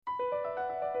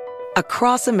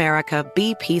Across America,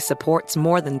 BP supports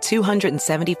more than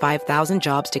 275,000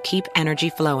 jobs to keep energy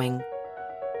flowing.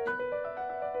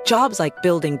 Jobs like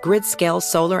building grid-scale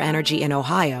solar energy in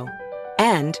Ohio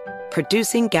and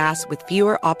producing gas with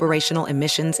fewer operational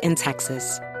emissions in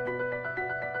Texas.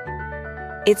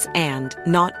 It's and,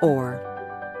 not or.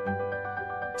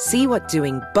 See what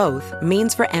doing both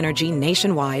means for energy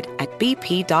nationwide at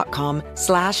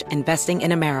bp.com/investing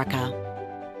in America.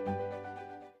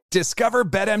 Discover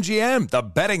BetMGM, the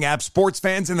betting app sports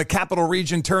fans in the capital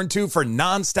region turn to for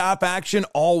nonstop action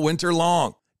all winter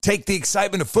long. Take the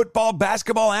excitement of football,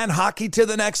 basketball, and hockey to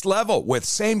the next level with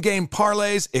same-game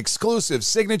parlays, exclusive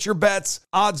signature bets,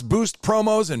 odds boost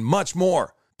promos, and much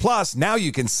more. Plus, now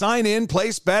you can sign in,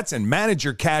 place bets, and manage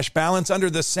your cash balance under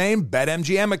the same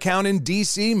BetMGM account in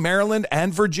D.C., Maryland,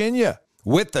 and Virginia.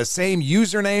 With the same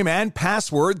username and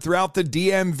password throughout the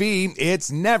DMV,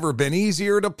 it's never been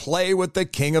easier to play with the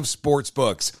king of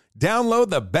sportsbooks. Download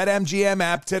the BetMGM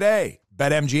app today.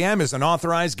 BetMGM is an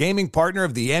authorized gaming partner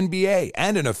of the NBA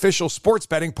and an official sports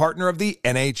betting partner of the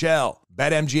NHL.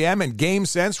 BetMGM and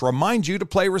GameSense remind you to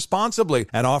play responsibly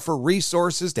and offer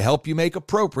resources to help you make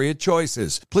appropriate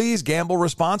choices. Please gamble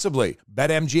responsibly.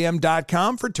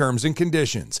 BetMGM.com for terms and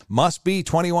conditions. Must be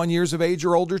 21 years of age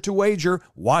or older to wager.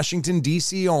 Washington,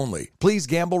 D.C. only. Please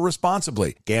gamble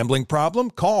responsibly. Gambling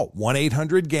problem? Call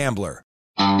 1-800-GAMBLER.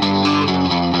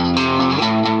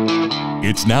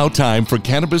 It's now time for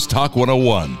Cannabis Talk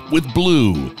 101 with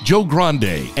Blue, Joe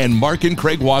Grande, and Mark and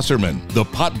Craig Wasserman, the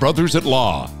Pot Brothers at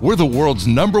Law. We're the world's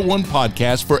 #1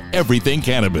 podcast for everything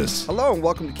cannabis. Hello and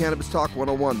welcome to Cannabis Talk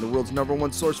 101, the world's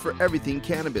 #1 source for everything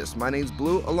cannabis. My name's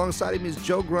Blue. Alongside me is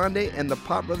Joe Grande and the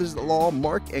Pot Brothers at Law,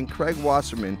 Mark and Craig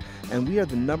Wasserman, and we are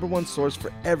the #1 source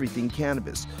for everything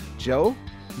cannabis. Joe?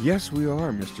 Yes, we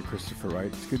are, Mr. Christopher Wright.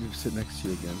 It's good to sit next to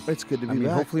you again. It's good to be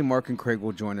back. Hopefully Mark and Craig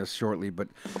will join us shortly. But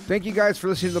thank you guys for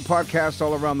listening to the podcast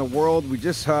all around the world. We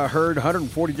just heard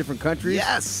 140 different countries.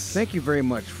 Yes! Thank you very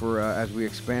much for as we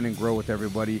expand and grow with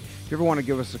everybody. If you ever want to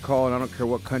give us a call, and I don't care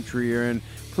what country you're in,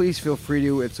 please feel free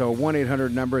to. It's a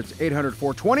 1-800 number. It's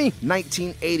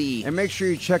 800-420-1980. And make sure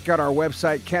you check out our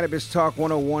website, Cannabis Talk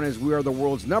 101, as we are the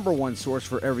world's #1 source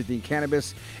for everything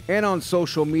cannabis. And on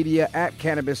social media, at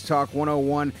Cannabis Talk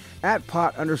 101, at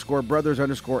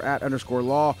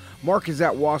pot_brothers_at_law. Mark is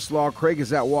at Waslaw. Craig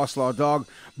is at Waslaw Dog.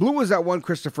 Blue is at one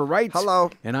Christopher Wright. Hello.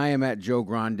 And I am at Joe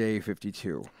Grande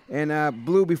 52. And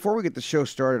Blue, before we get the show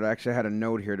started, I actually had a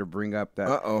note here to bring up that.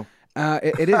 Uh-oh.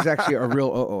 It is actually a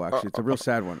real actually. It's a real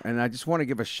sad one. And I just want to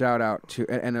give a shout out to,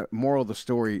 and a moral of the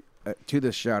story to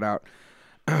this shout out.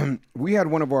 We had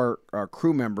one of our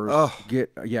crew members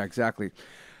yeah, exactly.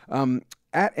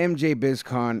 At MJ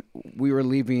BizCon, we were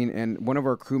leaving, and one of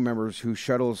our crew members who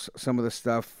shuttles some of the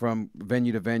stuff from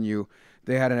venue to venue,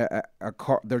 they had a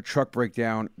car, their truck break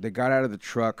down. They got out of the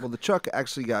truck. Well, the truck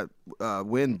actually got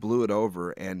wind blew it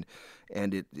over, and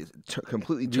it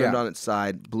completely turned on its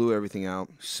side, blew everything out.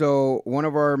 So one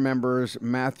of our members,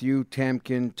 Matthew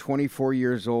Tamkin, 24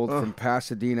 years old from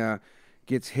Pasadena,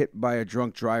 gets hit by a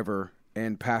drunk driver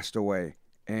and passed away.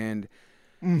 And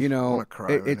you know,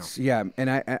 it's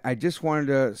and I just wanted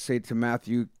to say to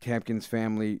Matthew Tamkin's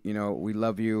family, you know, we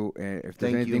love you, and if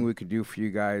there's anything we could do for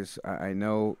you guys, I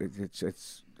know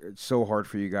it's so hard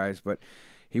for you guys, but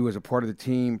he was a part of the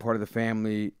team, part of the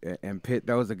family, and Pitt,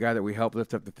 that was the guy that we helped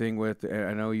lift up the thing with. And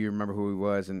I know you remember who he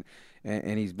was, and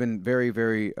he's been very,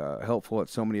 very helpful at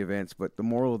so many events. But the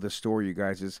moral of the story, you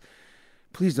guys, is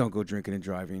please don't go drinking and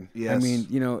driving. Yes. I mean,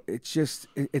 you know, it's just,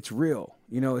 it's real.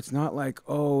 You know, it's not like,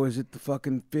 oh, is it the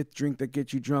fucking 5th drink that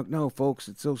gets you drunk? No, folks,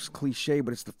 it's so cliche,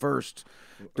 but it's the first.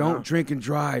 Don't drink and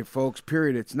drive, folks,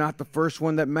 period. It's not the first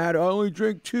one that matters. I only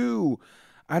drink 2.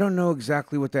 I don't know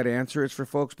exactly what that answer is for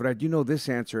folks, but I do know this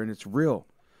answer, and it's real.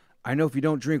 I know if you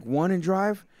don't drink 1 and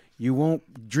drive, you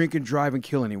won't drink and drive and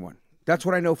kill anyone. That's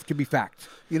what I know to be fact.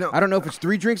 You know, I don't know if it's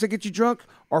 3 drinks that get you drunk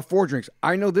or 4 drinks.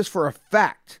 I know this for a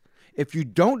fact. If you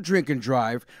don't drink and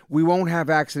drive, we won't have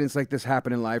accidents like this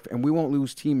happen in life, and we won't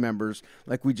lose team members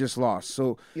like we just lost.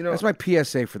 So, you know, that's my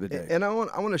PSA for the day. And I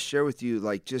want to share with you,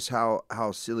 like, just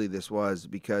how silly this was,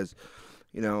 because,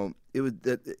 you know,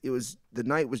 the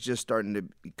night was just starting to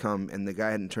become, and the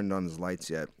guy hadn't turned on his lights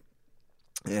yet.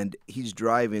 And he's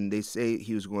driving. They say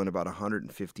he was going about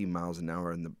 150 miles an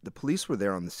hour, and the police were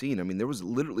there on the scene. I mean, there was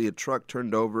literally a truck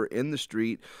turned over in the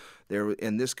street there,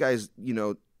 and this guy's, you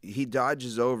know, he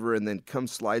dodges over and then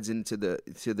slides into the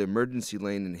emergency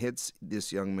lane and hits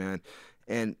this young man,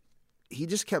 and he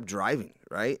just kept driving,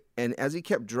 right? And as he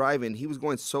kept driving, he was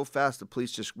going so fast the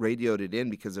police just radioed it in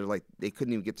because they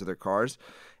couldn't even get to their cars.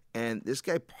 And this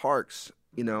guy parks,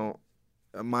 you know,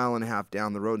 a mile and a half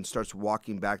down the road and starts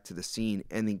walking back to the scene,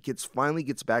 and then finally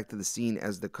gets back to the scene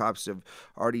as the cops have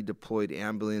already deployed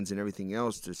ambulance and everything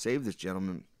else to save this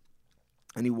gentleman.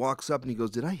 And he walks up and he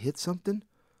goes, "Did I hit something?"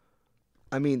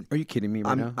 I mean, are you kidding me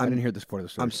right now? I didn't hear this part of the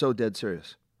story. I'm so dead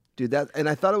serious, dude. And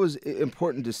I thought it was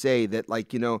important to say that,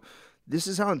 like, you know, this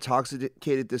is how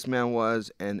intoxicated this man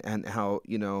was, and how,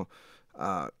 you know,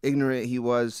 ignorant he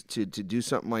was to do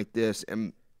something like this.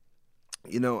 And,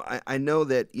 you know, I know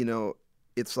that, you know,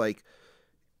 it's like,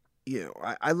 you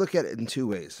know, I look at it in two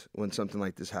ways when something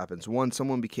like this happens. One,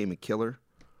 someone became a killer,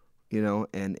 you know,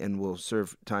 and will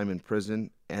serve time in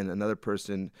prison, and another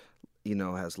person, you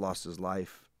know, has lost his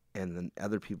life, and then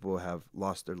other people have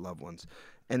lost their loved ones.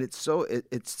 And it's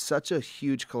such a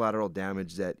huge collateral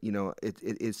damage that, you know, it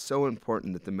is so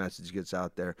important that the message gets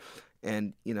out there.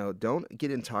 And, you know, don't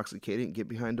get intoxicated and get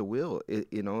behind the wheel.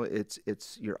 You know, it's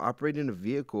you're operating a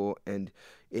vehicle, and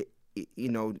you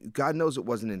know, God knows it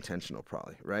wasn't intentional,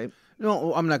 probably, right?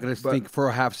 No, I'm not going to think for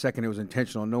a half second it was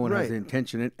intentional. No one has the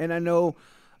intention. And I know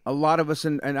a lot of us,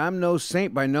 and I'm no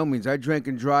saint by no means. I drank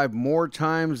and drive more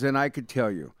times than I could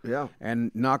tell you. Yeah.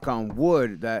 And knock on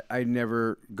wood that I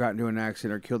never got into an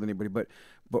accident or killed anybody. But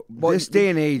this day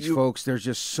and age, folks, there's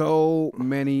just so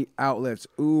many outlets,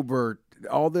 Uber,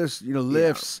 all this, you know,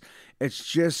 Lyfts. Yeah. It's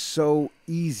just so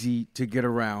easy to get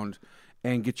around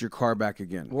and get your car back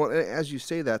again. Well, as you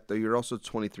say that, though, you're also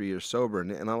 23 years sober,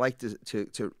 and I like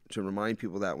to remind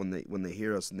people that when they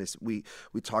hear us, and we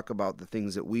talk about the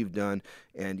things that we've done,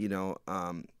 and you know,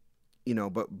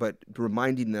 but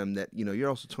reminding them that, you know, you're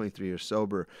also 23 years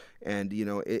sober, and you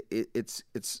know, it's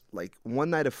like one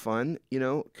night of fun, you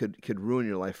know, could ruin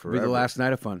your life forever. Be the last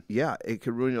night of fun. Yeah, it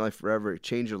could ruin your life forever,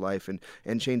 change your life,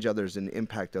 and change others and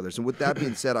impact others. And with that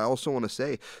being said, I also want to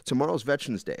say tomorrow's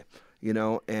Veterans Day. You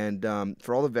know, and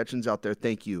for all the veterans out there,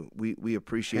 thank you. We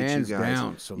appreciate Hands you guys.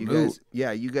 Down, salute.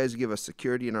 You guys give us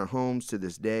security in our homes to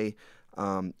this day.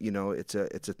 You know, it's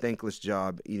a thankless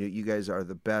job. You know, you guys are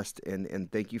the best,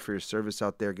 and thank you for your service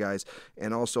out there, guys.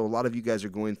 And also, a lot of you guys are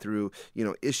going through, you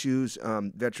know, issues.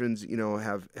 Veterans, you know,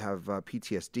 have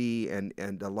PTSD,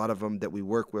 and a lot of them that we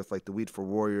work with, like the Weed for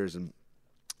Warriors, and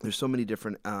there's so many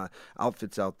different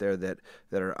outfits out there that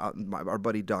are out. Our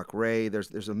buddy Doc Ray.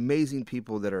 There's amazing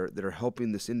people that are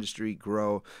helping this industry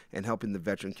grow and helping the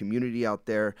veteran community out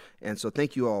there. And so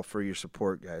thank you all for your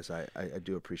support, guys. I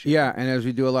do appreciate it. Yeah, and as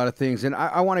we do a lot of things. And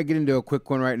I want to get into a quick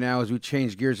one right now as we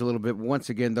change gears a little bit. Once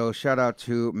again, though, shout out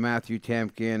to Matthew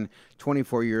Tamkin,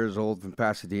 24 years old from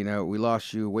Pasadena. We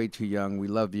lost you way too young. We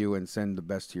love you and send the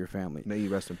best to your family. May you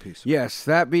rest in peace. Yes,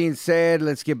 that being said,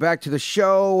 let's get back to the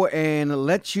show and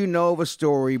let you know of a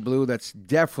story, Blue, that's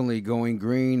definitely going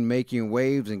green, making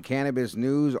waves in cannabis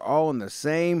news, all in the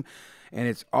same. And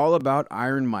it's all about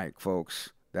Iron Mike,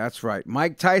 folks. That's right.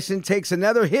 Mike Tyson takes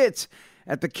another hit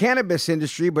at the cannabis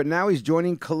industry, but now he's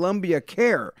joining Columbia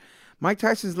Care. Mike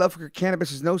Tyson's love for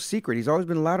cannabis is no secret. He's always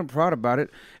been loud and proud about it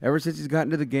ever since he's gotten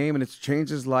into the game, and it's changed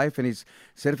his life. And he's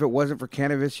said if it wasn't for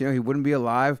cannabis, you know, he wouldn't be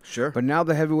alive. Sure. But now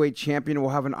the heavyweight champion will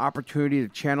have an opportunity to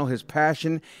channel his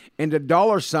passion into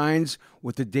dollar signs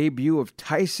with the debut of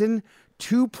Tyson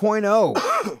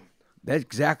 2.0. That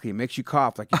exactly. It makes you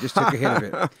cough like you just took a hit of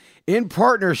it. In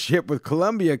partnership with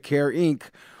Columbia Care, Inc.,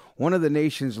 one of the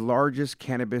nation's largest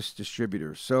cannabis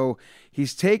distributors. So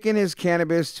he's taken his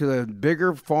cannabis to a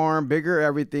bigger farm, bigger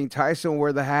everything. Tyson will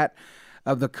wear the hat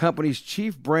of the company's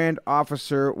chief brand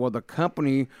officer, while the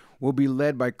company will be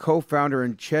led by co-founder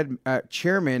and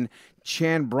chairman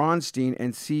Chad Bronstein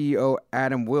and CEO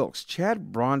Adam Wilkes.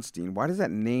 Chad Bronstein, why does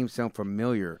that name sound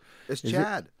familiar? It's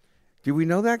Chad. Do we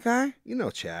know that guy? You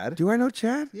know Chad. Do I know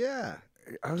Chad? Yeah.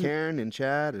 Karen and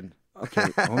Chad and... Okay,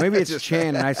 well, maybe it's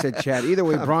Chan and I said Chad. Either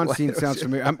way, Bronstein sounds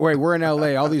familiar. Wait, we're in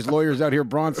L.A. All these lawyers out here,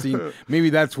 Bronstein. Maybe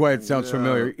that's why it sounds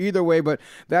familiar. Either way, but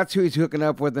that's who he's hooking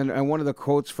up with. And one of the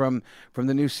quotes from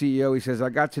the new CEO, he says, "I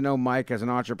got to know Mike as an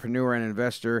entrepreneur and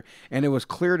investor, and it was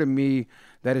clear to me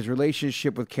that his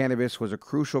relationship with cannabis was a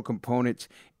crucial component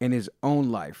in his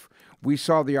own life. We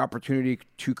saw the opportunity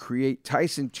to create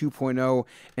Tyson 2.0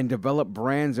 and develop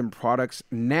brands and products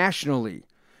nationally,"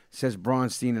 says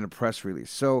Bronstein in a press release.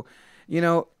 So, you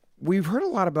know, we've heard a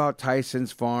lot about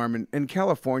Tyson's farm, and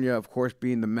California, of course,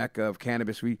 being the mecca of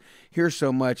cannabis. We hear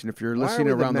so much, and if you're listening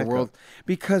around the world,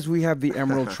 because we have the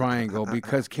Emerald Triangle,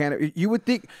 because cannabis, you would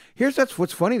think, that's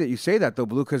what's funny that you say that, though,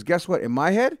 Blue, because guess what? In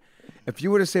my head, if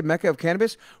you were to say mecca of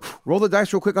cannabis, roll the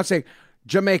dice real quick, I'll say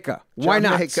Jamaica. Why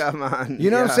not? Jamaica, man. You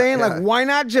know what I'm saying? Yeah. Like, why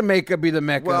not Jamaica be the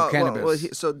mecca of cannabis?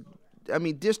 So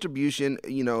distribution,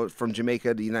 from Jamaica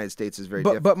to the United States is very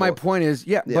difficult. But my point is,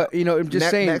 but I'm just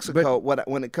saying, Mexico.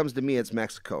 When it comes to me, it's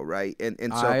Mexico, right?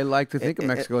 And so I like to think of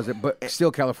Mexico as it, but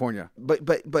still California. But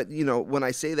when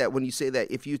I say that, when you say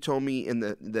that, if you told me in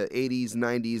the 80s,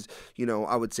 90s,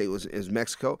 I would say it was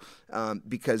Mexico,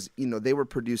 because they were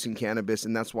producing cannabis,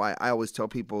 and that's why I always tell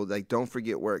people, like, don't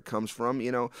forget where it comes from.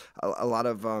 A lot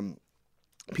of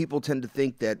people tend to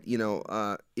think that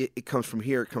it comes from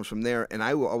here, it comes from there, and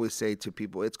I will always say to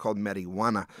people, it's called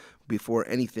marijuana before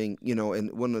anything,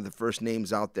 and one of the first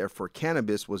names out there for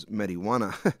cannabis was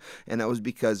marijuana, and that was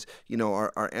because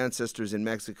our ancestors in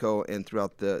Mexico and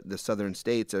throughout the southern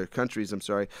states or countries,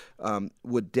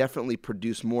 would definitely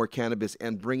produce more cannabis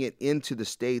and bring it into the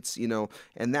states,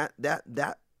 and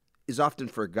that is often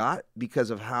forgot because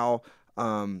of how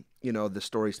the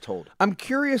story's told. I'm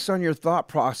curious on your thought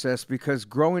process, because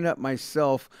growing up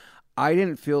myself, I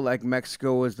didn't feel like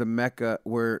Mexico was the Mecca.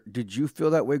 Did you feel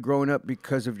that way growing up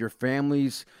because of your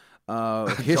family's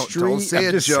history? Don't say I'm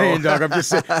it, just Joe. saying, dog. I'm just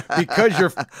saying, because your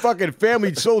fucking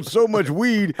family sold so much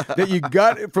weed that you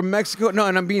got it from Mexico. No,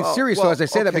 and I'm being serious as I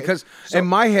say that, because in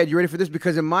my head, you ready for this?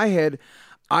 Because in my head,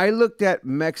 I looked at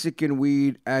Mexican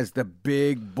weed as the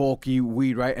big, bulky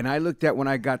weed, right? And I looked at when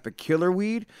I got the killer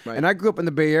weed, and I grew up in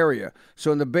the Bay Area.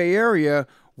 So in the Bay Area,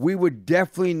 we would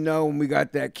definitely know when we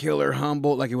got that killer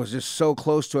Humboldt, like it was just so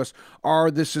close to us,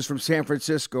 or this is from San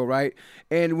Francisco, right?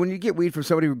 And when you get weed from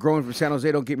somebody growing from San Jose,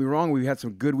 don't get me wrong, we had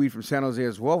some good weed from San Jose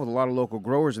as well with a lot of local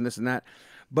growers and this and that.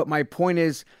 But my point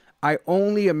is, I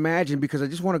only imagine, because I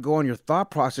just want to go on your thought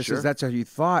processes. Sure. That's how you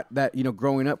thought that,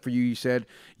 growing up for you, you said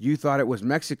you thought it was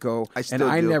Mexico.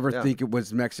 I never think it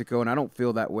was Mexico, and I don't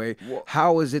feel that way. Well,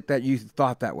 how is it that you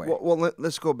thought that way? Well,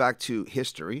 let's go back to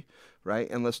history, right?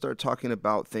 And let's start talking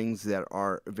about things that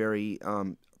are very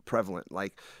prevalent,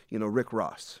 like, Rick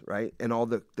Ross, right? And all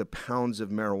the pounds of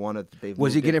marijuana that they've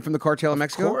Was he getting it from the cartel in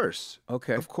Mexico? Of course.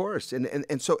 Okay. Of course.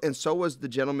 And so was the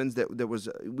gentleman that was,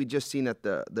 we just seen at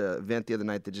the event the other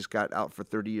night that just got out for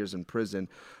 30 years in prison.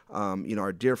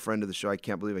 Our dear friend of the show, I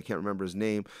can't remember his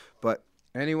name, but.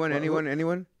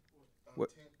 Anyone? What?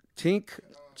 Tink?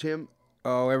 Tim?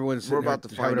 Oh, we're about to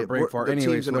find it. Break far.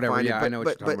 Anyways, whatever. I know what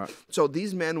you're talking about. So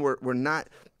these men were not,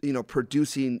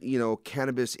 producing,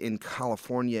 cannabis in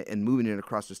California and moving it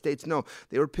across the states. No,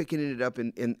 they were picking it up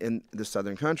in the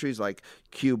southern countries like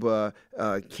Cuba,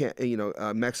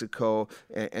 Mexico,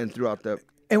 and throughout the.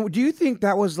 And do you think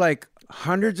that was like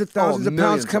hundreds of thousands of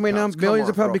pounds coming up, millions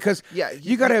of pounds? Because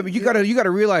you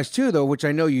gotta realize too, though, which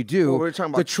I know you do. Well, we're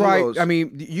talking about kilos. I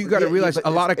mean, you gotta realize a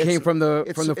lot came from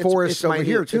the forests over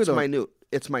here too, though.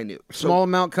 It's minute. Small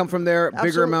amount come from there. Absolutely.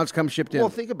 Bigger amounts come shipped in. Well,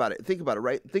 think about it,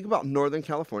 right? Think about Northern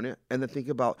California, and then think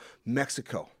about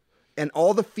Mexico. And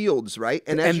all the fields, right?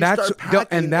 And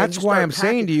that's why I'm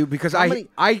saying to you, because I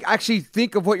actually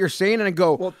think of what you're saying and I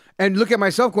go and look at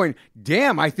myself going,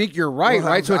 damn, I think you're right,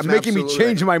 right? So it's making me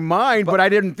change my mind, but I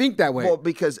didn't think that way. Well,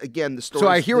 because again, the story. So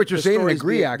I hear what you're saying and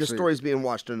agree. Actually, the story's being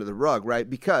washed under the rug, right?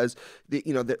 Because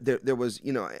there was,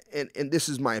 and this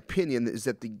is my opinion, is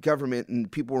that the government and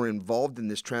people were involved in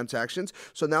these transactions.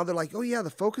 So now they're like, oh yeah,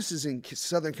 the focus is in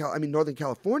Northern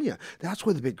California. That's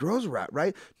where the big grows were at,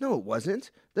 right? No, it wasn't.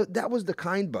 That was the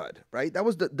kind bud, right? That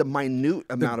was the minute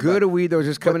amount of good weed that was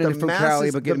just coming in from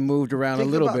Cali, but getting moved around a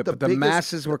little bit. But the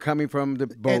masses were coming from the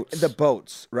boats. The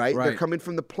boats, right? They're coming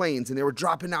from the plains, and they were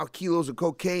dropping out kilos of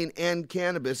cocaine and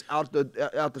cannabis out the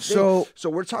thing. So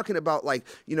we're talking about, like,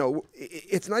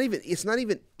 it's not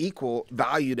even equal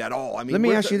valued at all. I mean, let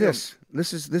me ask you this.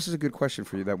 This is a good question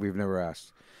for you that we've never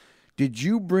asked. Did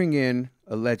you bring in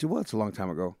well, it's a long time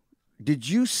ago. Did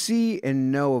you see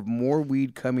and know of more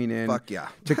weed coming in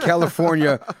to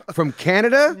California from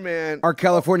Canada or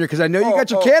California? Because I know you got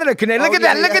your Canada connection. Look at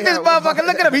that. Look at this motherfucker.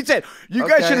 Look at him. He said, you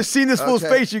guys should have seen this fool's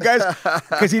face, you guys,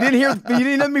 because he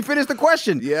didn't let me finish the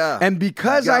question. Yeah. And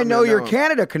because I know your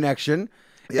Canada connection,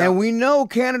 and we know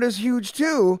Canada's huge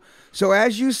too, so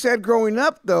as you said growing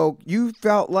up, though, you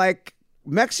felt like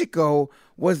Mexico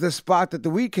was the spot that the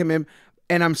weed came in.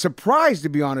 And I'm surprised, to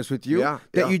be honest with you,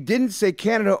 that you didn't say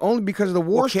Canada only because of the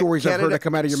war stories I've heard that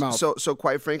come out of your mouth. So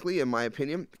quite frankly, in my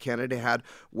opinion, Canada had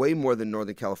way more than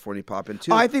Northern California popping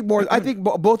too. I think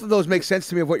both of those make sense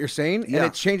to me of what you're saying, and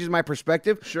it changes my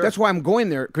perspective. Sure. That's why I'm going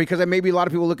there, because maybe a lot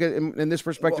of people look at it in this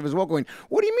perspective as well, going,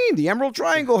 "What do you mean the Emerald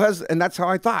Triangle has?" And that's how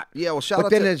I thought. Yeah, well, But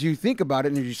then as you think about it,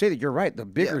 and as you say that, you're right. The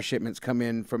bigger shipments come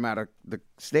in from out of the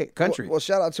country. Well,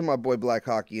 shout out to my boy Black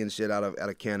Hockey and shit out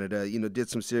of Canada. Did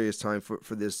some serious time for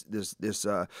this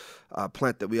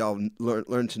plant that we all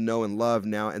learn to know and love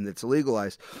now, and it's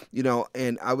legalized.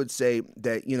 And I would say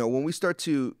that when we start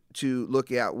to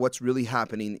look at what's really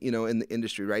happening, in the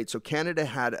industry, right? So Canada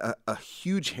had a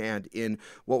huge hand in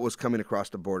what was coming across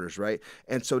the borders, right?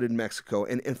 And so did Mexico.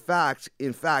 And in fact,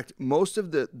 most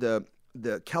of the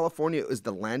California is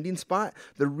the landing spot.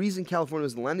 The reason California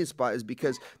was the landing spot is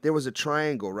because there was a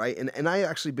triangle, right? And I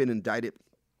actually been indicted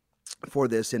for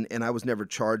this, and I was never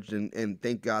charged, and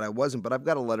thank God I wasn't. But I've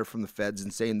got a letter from the feds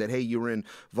and saying that, hey, you were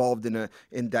involved in an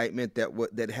indictment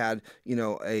that had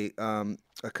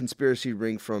a conspiracy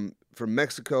ring from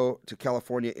Mexico to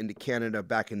California into Canada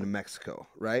back into Mexico,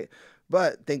 right?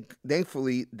 But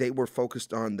thankfully, they were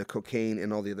focused on the cocaine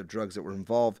and all the other drugs that were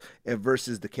involved, and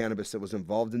versus the cannabis that was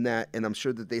involved in that. And I'm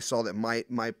sure that they saw that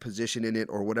my position in it,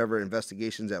 or whatever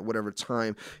investigations at whatever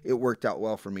time, it worked out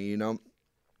well for me,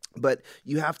 But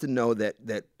you have to know that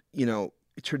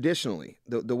traditionally,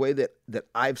 the way that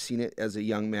I've seen it as a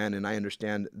young man, and I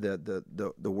understand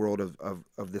the world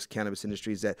of this cannabis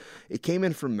industry, is that it came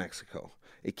in from Mexico.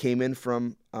 It came in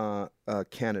from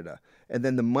Canada. And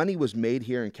then the money was made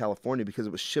here in California because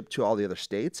it was shipped to all the other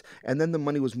states. And then the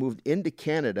money was moved into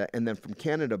Canada, and then from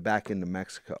Canada back into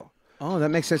Mexico. Oh, that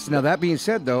makes sense. Now, that being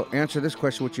said, though, answer this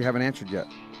question, which you haven't answered yet.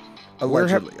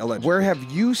 Allegedly. Where have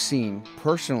you seen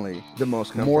personally the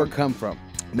most come from?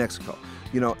 Mexico.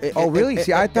 Really?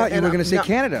 See, I thought you were going to say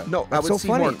Canada. No, I would see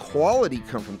more quality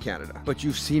come from Canada. But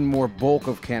you've seen more bulk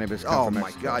of cannabis come from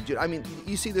Mexico. Oh, my God, dude. I mean,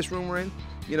 you see this room we're in?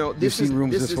 You've seen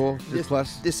rooms this full, this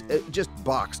plus? This just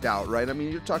boxed out, right? I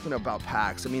mean, you're talking about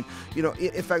packs. I mean,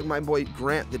 in fact, my boy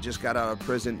Grant that just got out of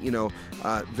prison,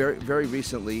 very, very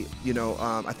recently,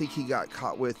 I think he got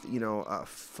caught with,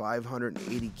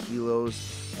 580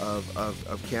 kilos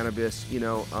of cannabis,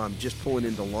 just pulling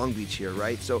into Long Beach here,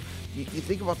 right? So you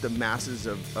think about the masses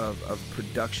of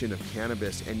production of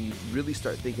cannabis, and you really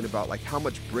start thinking about, like, how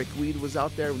much brick weed was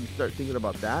out there when you start thinking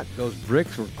about that. Those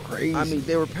bricks were crazy. I mean,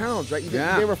 they were pounds, right?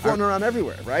 They were floating around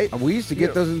everywhere, right? We used to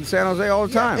get those in San Jose all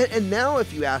the time. And now,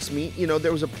 if you ask me,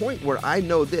 there was a point where I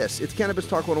know this. It's Cannabis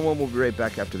Talk 101. We'll be right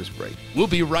back after this break. We'll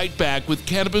be right back with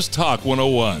Cannabis Talk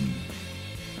 101.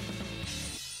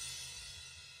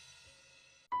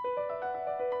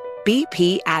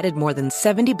 BP added more than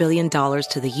 $70 billion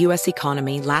to the U.S.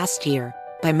 economy last year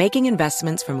by making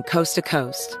investments from coast to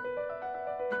coast.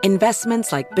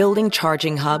 Investments like building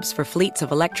charging hubs for fleets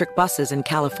of electric buses in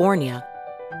California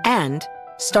and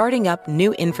starting up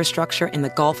new infrastructure in the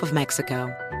Gulf of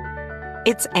Mexico.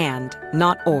 It's and,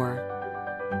 not or.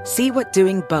 See what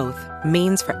doing both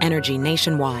means for energy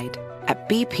nationwide at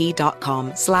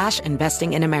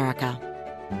bp.com/investing in America.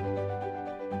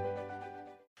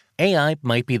 AI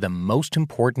might be the most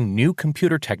important new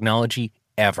computer technology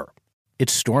ever.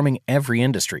 It's storming every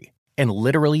industry, and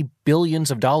literally billions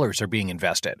of dollars are being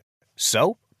invested.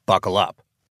 So, buckle up.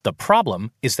 The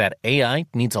problem is that AI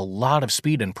needs a lot of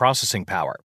speed and processing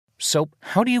power. So,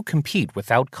 how do you compete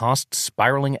without costs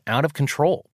spiraling out of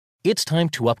control? It's time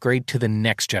to upgrade to the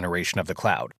next generation of the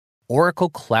cloud, Oracle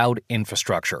Cloud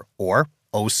Infrastructure, or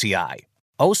OCI.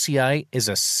 OCI is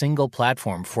a single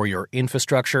platform for your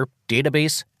infrastructure,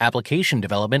 database, application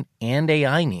development, and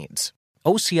AI needs.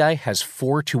 OCI has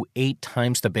 4 to 8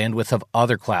 times the bandwidth of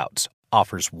other clouds,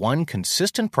 offers one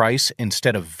consistent price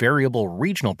instead of variable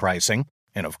regional pricing,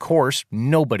 and of course,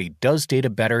 nobody does data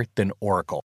better than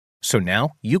Oracle. So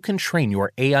now you can train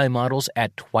your AI models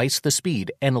at twice the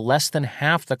speed and less than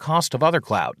half the cost of other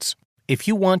clouds. If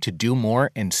you want to do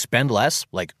more and spend less,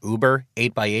 like Uber,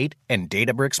 8x8, and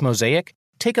Databricks Mosaic,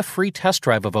 take a free test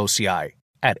drive of OCI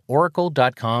at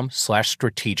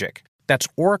oracle.com/strategic. That's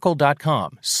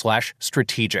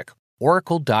oracle.com/strategic.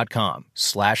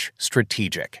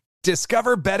 oracle.com/strategic.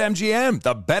 Discover BetMGM,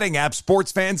 the betting app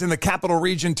sports fans in the capital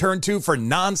region turn to for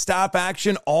nonstop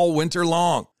action all winter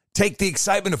long. Take the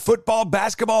excitement of football,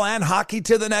 basketball, and hockey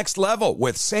to the next level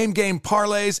with same-game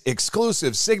parlays,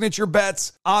 exclusive signature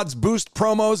bets, odds boost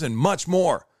promos, and much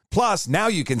more. Plus, now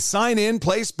you can sign in,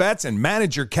 place bets, and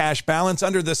manage your cash balance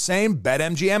under the same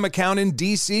BetMGM account in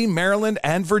D.C., Maryland,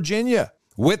 and Virginia.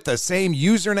 With the same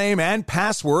username and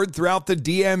password throughout the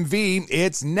DMV,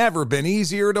 it's never been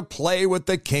easier to play with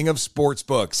the king of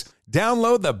sportsbooks.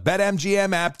 Download the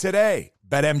BetMGM app today.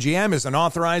 BetMGM is an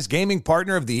authorized gaming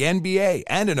partner of the NBA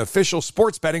and an official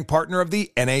sports betting partner of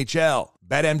the NHL.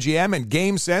 BetMGM and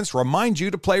GameSense remind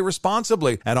you to play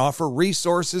responsibly and offer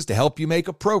resources to help you make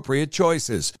appropriate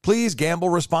choices. Please gamble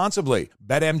responsibly.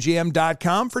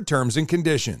 BetMGM.com for terms and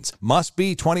conditions. Must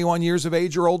be 21 years of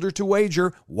age or older to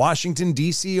wager. Washington,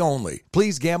 D.C. only.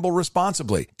 Please gamble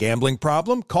responsibly. Gambling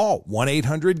problem? Call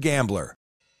 1-800-GAMBLER.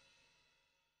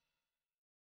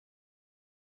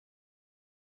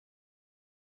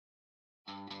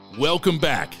 Welcome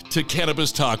back to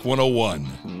Cannabis Talk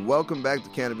 101. Welcome back to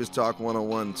Cannabis Talk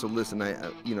 101. So listen, I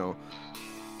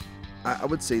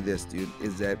would say this, dude,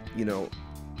 is that,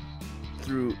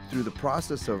 through the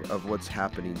process of what's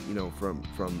happening,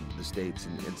 from the States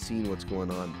and seeing what's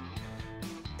going on,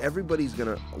 everybody's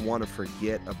going to want to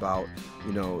forget about,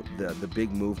 the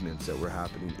big movements that were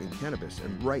happening in cannabis.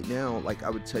 And right now, like I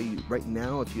would tell you, right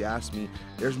now, if you ask me,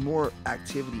 there's more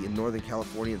activity in Northern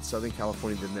California and Southern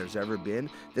California than there's ever been.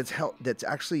 That's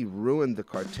actually ruined the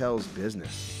cartel's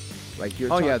business. Like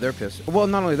yeah, they're pissed. Well,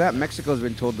 not only that, Mexico's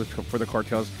been told for the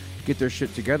cartels get their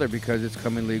shit together because it's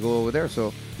coming legal over there.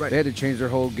 So they had to change their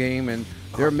whole game, and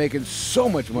they're making so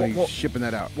much money shipping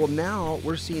that out. Well, now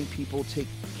we're seeing people take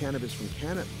cannabis from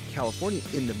California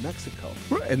into Mexico.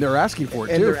 And they're asking for it,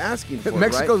 too. And they're asking for it,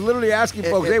 Mexico's literally asking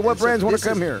folks, hey, what brands want to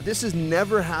come here? This has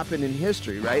never happened in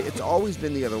history, right? It's always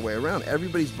been the other way around.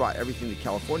 Everybody's brought everything to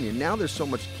California. Now there's so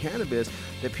much cannabis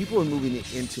that people are moving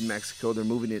it into Mexico. They're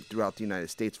moving it throughout the United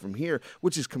States from here,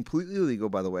 which is completely illegal,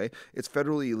 by the way. It's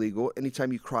federally illegal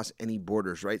anytime you cross any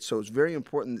borders, right? So it's very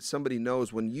important that somebody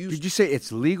knows when you... Did you say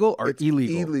it's legal or illegal?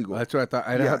 Illegal. That's what I thought.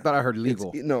 I thought I heard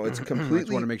legal. It's completely... I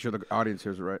just want to make sure the audience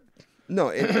hears it right. No,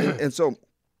 and so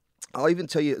I'll even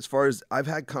tell you, as far as I've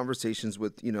had conversations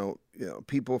with,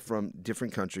 people from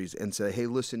different countries and say, hey,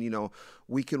 listen,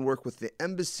 we can work with the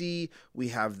embassy. We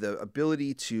have the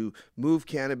ability to move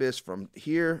cannabis from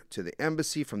here to the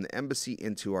embassy, from the embassy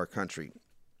into our country.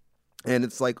 And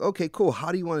it's like, okay, cool.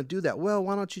 How do you want to do that? Well,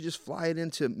 why don't you just fly it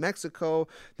into Mexico?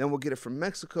 Then we'll get it from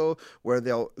Mexico, where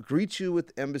they'll greet you with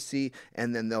the embassy,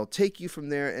 and then they'll take you from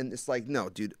there. And it's like, no,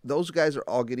 dude, those guys are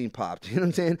all getting popped. You know what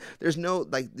I'm saying? There's no,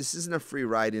 this isn't a free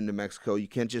ride into Mexico. You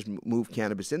can't just move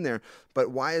cannabis in there. But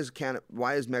why is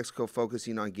Mexico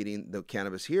focusing on getting the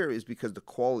cannabis here? Is because the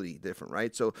quality different,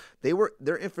 right? So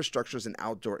their infrastructure is an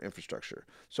outdoor infrastructure.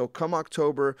 So come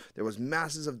October, there was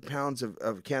masses of pounds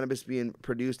of cannabis being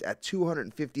produced at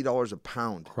 $250 a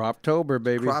pound. Croptober,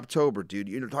 baby. Croptober, dude.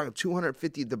 You're talking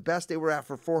 $250. The best they were at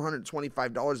for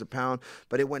 $425 a pound,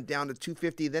 but it went down to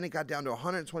 $250. Then it got down to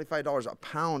 $125 a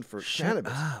pound for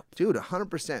cannabis. Up. Dude,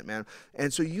 100%, man.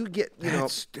 And so you get,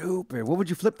 That's stupid. What would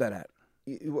you flip that at?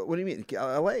 What do you mean?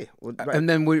 L.A. Right. And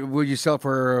then would you sell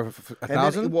for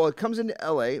 $1,000? Well, it comes into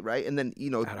L.A., right? And then,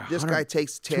 this guy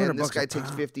takes 10, this guy takes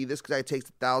 50, this guy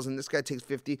takes 1,000, this guy takes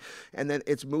 50. And then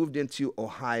it's moved into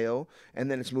Ohio,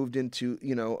 and then it's moved into,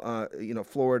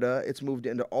 Florida. It's moved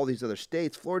into all these other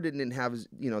states. Florida didn't have,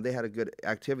 they had a good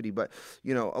activity. But,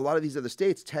 a lot of these other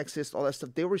states, Texas, all that stuff,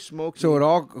 they were smoking. So it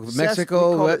all,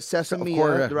 Mexico, sesame,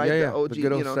 right? The OG, the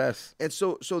good old cess. And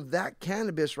so that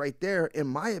cannabis right there, in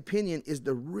my opinion, is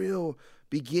the real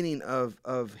beginning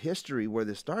of history where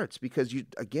this starts, because you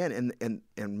again in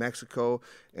Mexico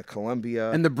and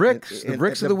Colombia and the bricks, the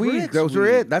bricks of the weed, those were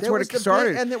it. That's where it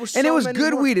started, and it was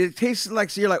good weed. It tasted like,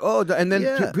 so you're like, oh, and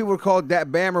then people were called that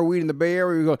Bammer weed in the Bay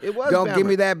Area. You go, don't Bammer. Give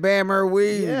me that Bammer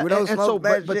weed. Yeah. We don't smoke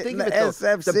that shit. Think of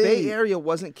it, the Bay Area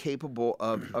wasn't capable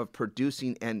of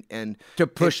producing and to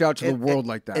push out to the world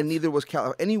like that, and neither was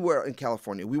anywhere in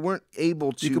California. We weren't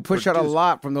able to. You could push out a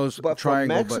lot from those triangles. From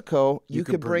Mexico, you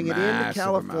could bring it into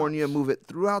California, move it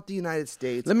throughout the United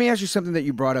States. Let me ask you something that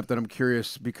you brought up that I'm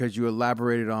curious, because you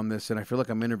elaborated on this, and I feel like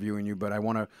I'm interviewing you, but I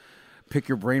want to pick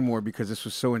your brain more because this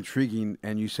was so intriguing,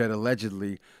 and you said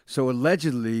allegedly. So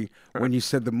allegedly, when you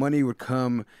said the money would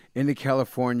come into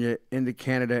California, into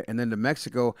Canada, and then to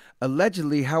Mexico,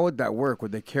 allegedly, how would that work?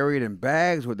 Would they carry it in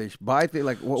bags? Would they buy things?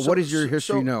 Like, what does your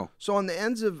history know? So on the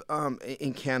ends of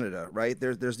in Canada, right,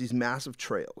 there's these massive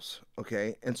trails,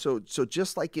 okay? And so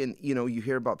just like in, you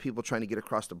hear about people trying to get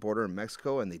across the border in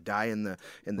Mexico and they die in the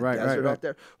desert out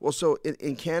there. Well, so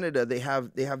in Canada, they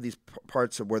have these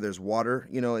parts of where there's water,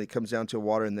 and it comes down to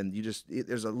water, and then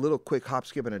there's a little quick hop,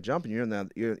 skip, and a jump, and you're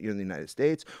in the United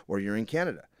States or you're in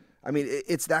Canada. I mean,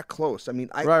 it's that close. I mean,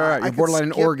 you're borderline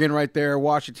in Oregon right there,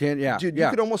 Washington, yeah. Dude, you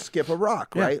could almost skip a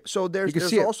rock, right? So there's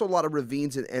also a lot of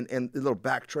ravines and little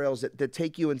back trails that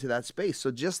take you into that space.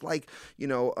 So just like,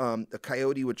 a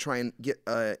coyote would try and get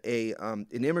an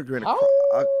immigrant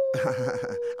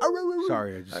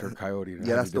Sorry, I just heard coyote.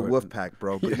 Yeah, that's the wolf pack,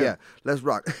 bro. But yeah, let's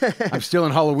rock. I'm still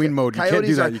in Halloween mode. You can't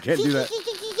do that. You can't do that.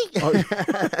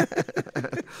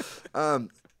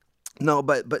 No,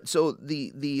 but so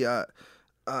the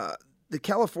the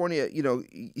California,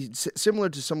 it's similar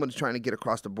to someone trying to get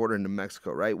across the border into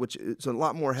Mexico, right? Which is a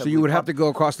lot more heavily. So you would have to go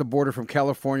across the border from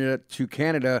California to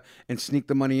Canada and sneak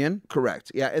the money in?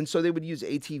 Correct. Yeah, and so they would use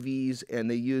ATVs and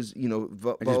they use,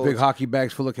 just big hockey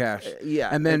bags full of cash. Yeah.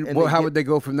 And then how would they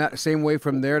go from that same way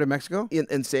from there to Mexico?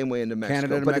 And same way into Mexico.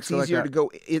 Canada to but Mexico, it's easier like to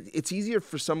go. It's easier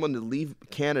for someone to leave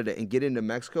Canada and get into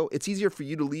Mexico. It's easier for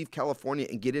you to leave California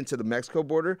and get into the Mexico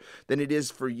border than it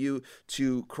is for you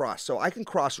to cross. So I can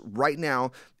cross right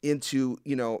now into,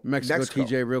 Mexico.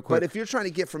 TJ, real quick. But if you're trying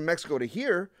to get from Mexico to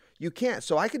here, you can't.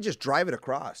 So I could just drive it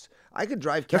across. I could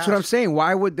drive cash. That's what I'm saying.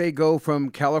 Why would they go from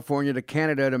California to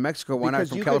Canada to Mexico? Why not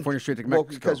from California straight to Mexico? Well,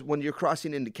 because when you're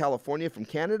crossing into California from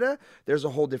Canada, there's a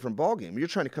whole different ballgame. You're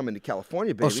trying to come into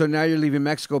California, baby. Oh, so now you're leaving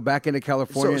Mexico back into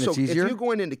California and it's easier? If you're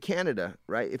going into Canada,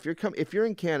 right, if you're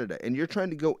in Canada and you're trying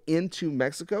to go into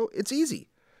Mexico, it's easy.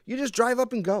 You just drive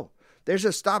up and go. There's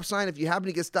a stop sign. If you happen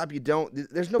to get stopped, you don't.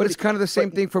 There's nobody. But it's kind of the same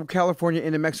thing from California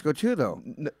into Mexico too, though.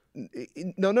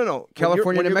 No.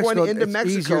 California to Mexico,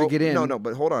 it's easier to get in. No.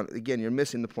 But hold on. Again, you're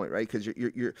missing the point, right? Because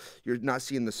you're not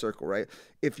seeing the circle, right?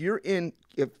 If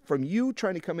from you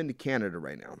trying to come into Canada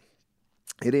right now,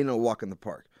 it ain't no walk in the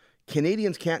park.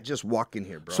 Canadians can't just walk in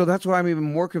here, bro. So that's why I'm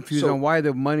even more confused on why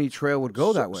the money trail would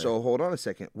go that way. So hold on a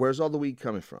second. Where's all the weed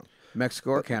coming from?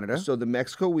 Mexico or Canada. So the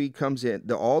Mexico weed comes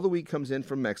in. All the weed comes in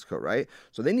from Mexico, right?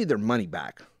 So they need their money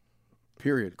back.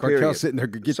 Period. Cartel sitting there.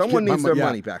 Someone needs their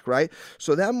money back, right?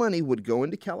 So that money would go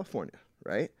into California,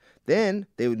 right? Then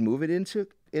they would move it into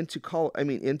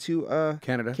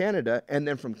Canada, and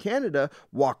then from Canada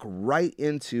walk right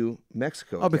into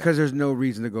Mexico. Oh, because there's no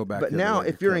reason to go back. But now,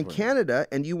 if you're in Canada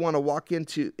and you want to walk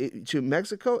into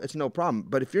Mexico, it's no problem.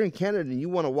 But if you're in Canada and you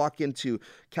want to walk into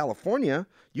California,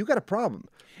 you got a problem.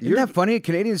 Isn't that funny?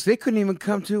 Canadians, they couldn't even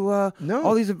come to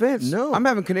all these events. No. I'm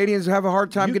having Canadians have a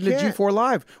hard time getting to G4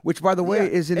 Live, which, by the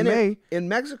way, is in May. In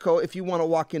Mexico, if you want to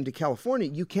walk into California,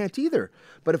 you can't either.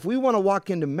 But if we want to walk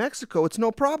into Mexico, it's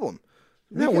no problem.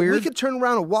 Weird? We could turn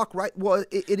around and walk right. Well,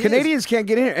 Canadians can't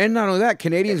get in here. And not only that,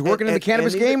 Canadians working in the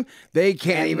cannabis game, they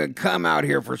can't even come out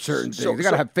here for certain things. They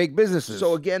got to have fake businesses.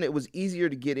 So again, it was easier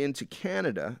to get into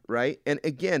Canada, right? And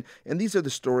again, these are the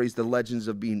stories, the legends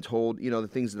of being told, the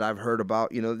things that I've heard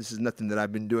about. This is nothing that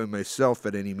I've been doing myself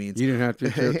at any means. You didn't have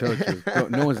to.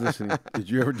 No one's listening. Did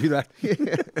you ever do that?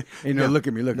 Look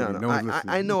at me. Look at me. No one's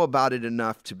listening. I know about it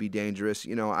enough to be dangerous.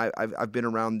 I've been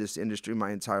around this industry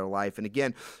my entire life. And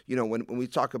again, when we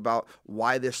talk about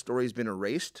why this story's been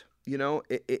erased,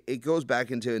 it goes back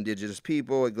into indigenous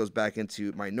people, it goes back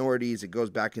into minorities, it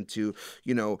goes back into,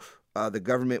 the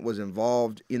government was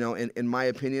involved, in my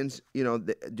opinions,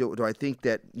 do I think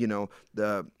that,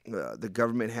 the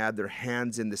government had their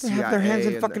hands in the CIA, have their hands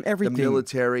in fucking everything. The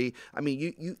military. I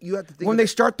mean, you have to think when they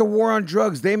start the war on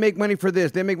drugs, they make money for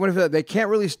this, they make money for that. They can't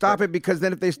really stop it because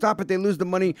then if they stop it, they lose the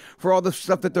money for all the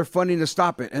stuff that they're funding to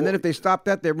stop it. And then if they stop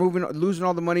that, they're losing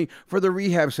all the money for the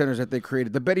rehab centers that they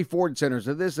created, the Betty Ford centers,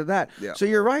 or this or that. Yeah. So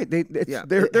you're right.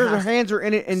 Their hands are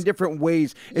in it in different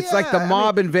ways. It's like the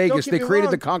mob in Vegas. They created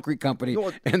the concrete company,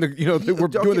 and they were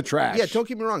doing the trash. Yeah, don't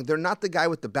get me wrong. They're not the guy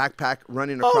with the backpack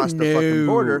running across the fucking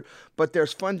border, but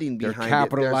there's funding behind it. They're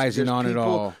capitalizing on it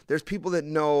all. There's people that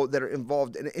know that are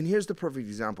involved, and here's the perfect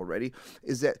example. Ready?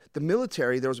 Is that the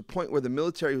military? There was a point where the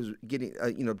military was getting,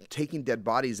 taking dead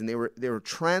bodies, and they were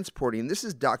transporting. This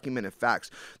is documented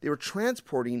facts. They were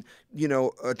transporting,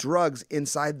 drugs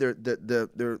inside their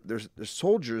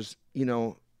soldiers.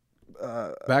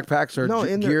 Backpacks or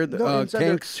geared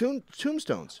tanks? Their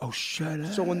tombstones. Oh, shut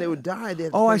up. So when they would die, they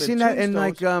had to I seen that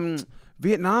in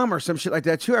Vietnam or some shit like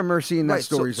that too. I remember seeing that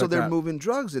stories. So they're moving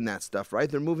drugs in that stuff, right?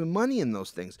 They're moving money in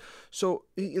those things. So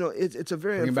it's a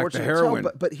very unfortunate tell.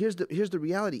 But here's the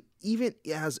reality. Even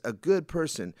as a good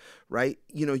person, right?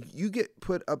 You get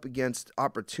put up against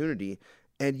opportunity.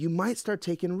 And you might start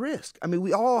taking risk. I mean,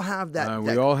 we all have that.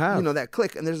 We all have. That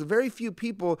click. And there's very few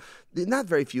people, not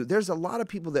very few. There's a lot of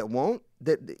people that won't,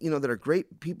 that are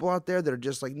great people out there that are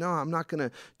just like, no, I'm not going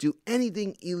to do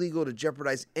anything illegal to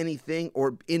jeopardize anything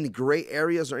or in gray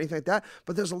areas or anything like that.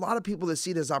 But there's a lot of people that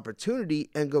see it as opportunity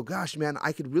and go, gosh, man,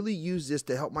 I could really use this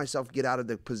to help myself get out of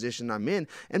the position I'm in.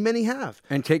 And many have.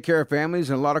 And take care of families.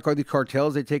 And a lot of these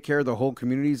cartels, they take care of the whole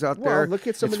communities out there. Look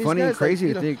at some of these guys. It's funny and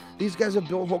crazy to think. These guys have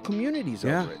built whole communities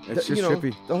over it. It's just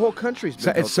trippy. The whole country's been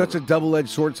built. It's such a double-edged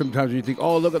sword sometimes when you think,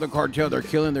 oh, look at the cartel. They're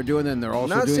killing, they're doing that, and they're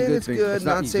also doing good things. Not saying it's good,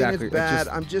 not saying it's bad. mad.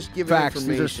 I'm just giving facts.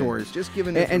 information. These are stories. Just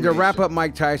giving and information. to wrap up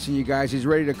Mike Tyson, you guys, he's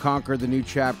ready to conquer the new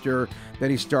chapter that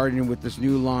he's starting with this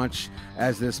new launch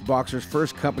as this boxer's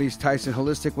first company's Tyson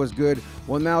Holistic was good.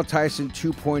 Well, now Tyson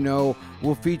 2.0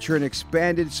 will feature an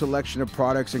expanded selection of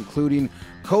products, including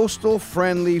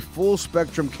coastal-friendly,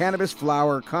 full-spectrum cannabis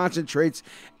flower, concentrates,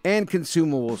 and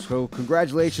consumables. So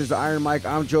congratulations to Iron Mike.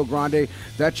 I'm Joe Grande.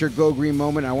 That's your Go Green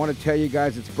moment. I want to tell you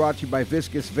guys it's brought to you by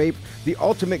Viscus Vape, the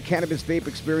ultimate cannabis vape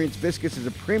experience. Viscus is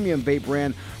a premium vape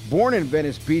brand born in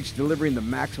Venice Beach, delivering the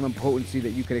maximum potency that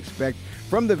you can expect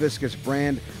from the Viscus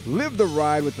brand. Live the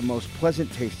ride with the most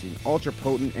pleasant tasting, ultra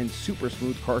potent, and super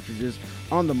smooth cartridges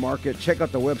on the market. Check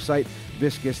out the website,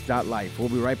 viscus.life. We'll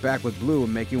be right back with Blue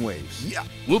and Making Waves. Yeah.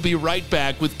 We'll be right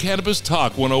back with Cannabis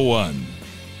Talk 101.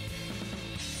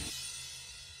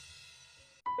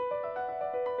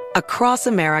 Across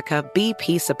America,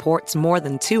 BP supports more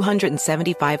than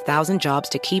 275,000 jobs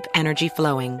to keep energy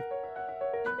flowing.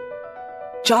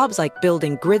 Jobs like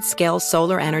building grid-scale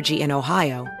solar energy in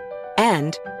Ohio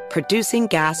and producing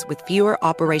gas with fewer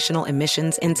operational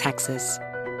emissions in Texas.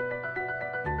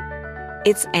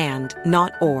 It's and,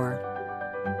 not or.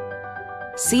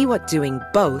 See what doing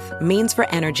both means for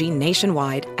energy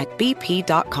nationwide at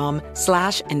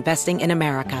bp.com/investing in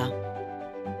America.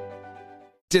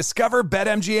 Discover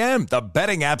BetMGM, the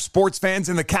betting app sports fans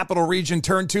in the capital region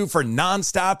turn to for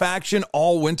nonstop action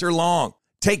all winter long.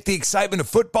 Take the excitement of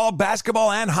football,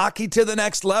 basketball, and hockey to the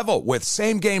next level with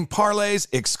same-game parlays,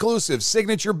 exclusive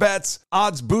signature bets,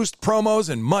 odds boost promos,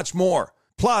 and much more.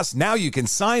 Plus, now you can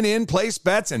sign in, place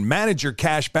bets, and manage your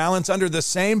cash balance under the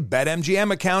same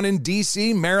BetMGM account in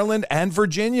D.C., Maryland, and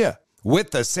Virginia.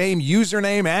 With the same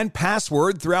username and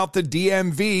password throughout the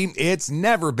DMV, it's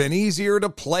never been easier to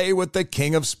play with the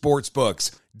king of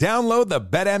sportsbooks. Download the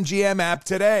BetMGM app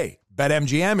today.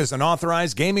 BetMGM is an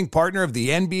authorized gaming partner of the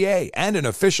NBA and an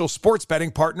official sports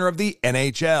betting partner of the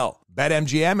NHL.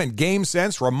 BetMGM and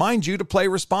GameSense remind you to play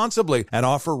responsibly and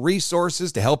offer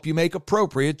resources to help you make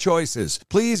appropriate choices.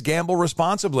 Please gamble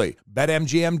responsibly.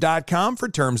 BetMGM.com for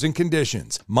terms and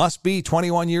conditions. Must be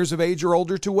 21 years of age or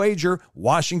older to wager.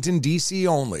 Washington, D.C.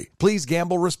 only. Please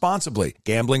gamble responsibly.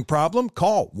 Gambling problem?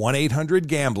 Call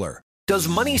 1-800-GAMBLER. Does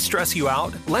money stress you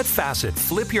out? Let Facet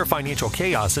flip your financial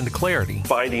chaos into clarity.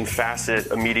 Finding Facet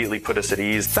immediately put us at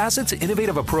ease. Facet's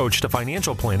innovative approach to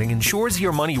financial planning ensures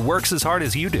your money works as hard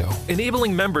as you do,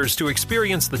 enabling members to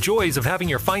experience the joys of having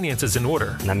your finances in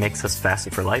order. And that makes us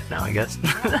Facet for life now, I guess.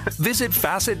 Visit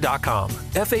Facet.com,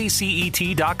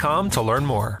 FACET.com to learn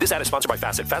more. This ad is sponsored by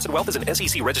Facet. Facet Wealth is an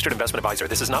SEC registered investment advisor.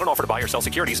 This is not an offer to buy or sell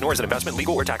securities, nor is it investment,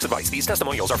 legal, or tax advice. These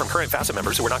testimonials are from current Facet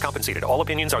members who are not compensated. All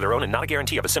opinions are their own and not a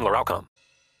guarantee of a similar outcome.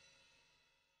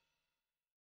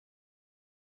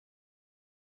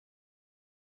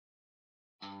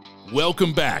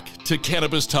 Welcome back to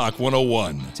Cannabis Talk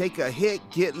 101. Take a hit,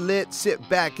 get lit, sit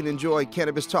back, and enjoy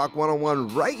Cannabis Talk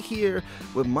 101 right here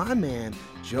with my man,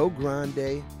 Joe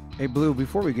Grande. Hey, Blue,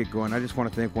 before we get going, I just want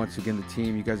to thank once again the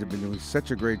team. You guys have been doing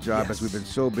such a great job as we've been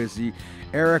so busy.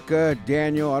 Erica,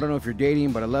 Daniel, I don't know if you're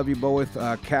dating, but I love you both.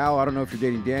 Cal, I don't know if you're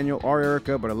dating Daniel or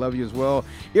Erica, but I love you as well.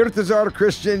 Irtazar,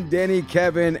 Christian, Denny,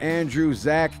 Kevin, Andrew,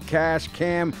 Zach, Cash,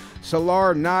 Cam,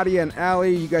 Salar, Nadia, and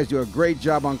Ali. You guys do a great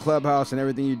job on Clubhouse and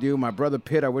everything you do. My brother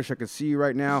Pitt, I wish I could see you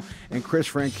right now. And Chris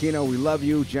Franchino, we love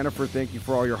you. Jennifer, thank you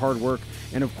for all your hard work.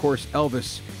 And, of course,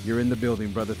 Elvis, you're in the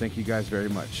building, brother. Thank you guys very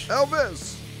much.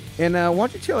 Elvis! And why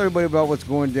don't you tell everybody about what's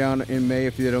going down in May?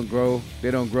 If they don't grow,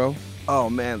 they don't grow. Oh,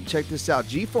 man, check this out.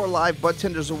 G4 Live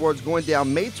Budtenders Awards going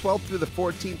down May 12th through the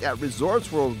 14th at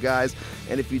Resorts World, guys.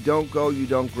 And if you don't go, you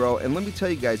don't grow. And let me tell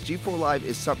you guys, G4 Live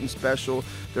is something special.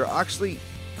 They're actually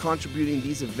contributing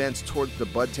these events towards the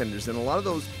bud tenders, and a lot of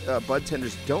those bud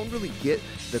tenders don't really get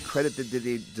the credit that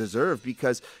they deserve,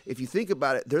 because if you think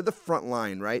about it, they're the front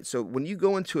line, right? So when you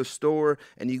go into a store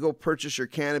and you go purchase your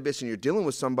cannabis and you're dealing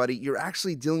with somebody, you're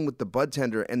actually dealing with the bud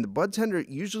tender, and the bud tender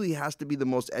usually has to be the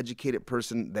most educated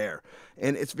person there.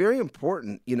 And it's very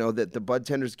important, you know, that the bud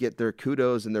tenders get their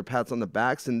kudos and their pats on the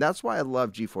backs, and that's why I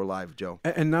love G4 Live, Joe.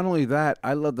 And not only that,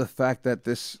 I love the fact that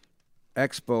this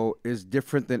expo is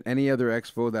different than any other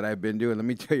expo that I've been to. And let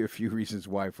me tell you a few reasons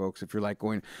why, folks. If you're like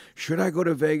going, should I go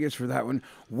to Vegas for that one?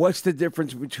 What's the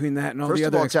difference between that and all the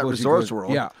other expos? First of all, it's at Resorts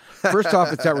World. Yeah. First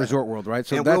off, it's at Resort World, right?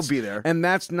 So we'll be there. And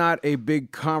that's not a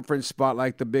big conference spot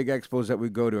like the big expos that we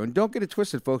go to. And don't get it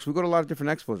twisted, folks. We go to a lot of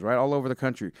different expos, right? All over the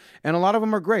country. And a lot of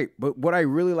them are great. But what I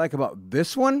really like about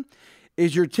this one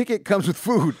is your ticket comes with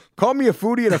food. Call me a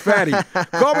foodie and a fatty.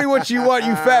 Call me what you want,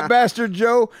 you fat bastard,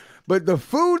 Joe. But the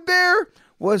food there,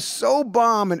 was so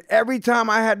bomb. And every time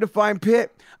I had to find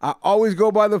Pitt, I always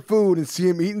go by the food and see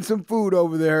him eating some food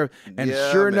over there. And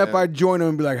sure enough, I'd join him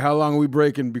and be like, how long are we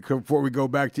breaking before we go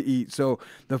back to eat? So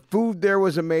the food there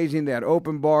was amazing. They had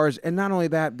open bars. And not only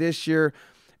that, this year,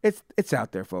 it's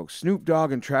out there, folks. Snoop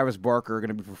Dogg and Travis Barker are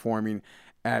going to be performing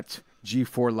at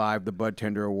G4 Live, the Bud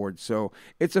Tender Awards. So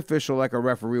it's official, like a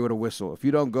referee with a whistle. If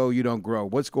you don't go, you don't grow.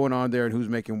 What's going on there and who's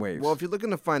making waves? Well, if you're looking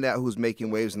to find out who's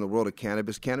making waves in the world of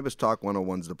cannabis, Cannabis Talk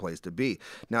 101 is the place to be.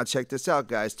 Now, check this out,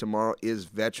 guys. Tomorrow is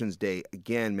Veterans Day.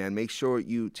 Again, man, make sure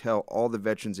you tell all the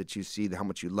veterans that you see how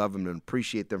much you love them and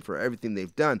appreciate them for everything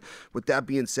they've done. With that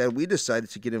being said, we decided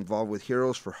to get involved with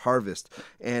Heroes for Harvest.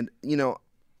 And, you know,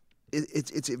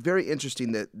 it's very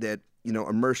interesting that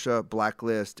Emersha,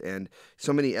 Blacklist, and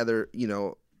so many other,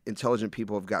 intelligent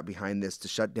people have got behind this to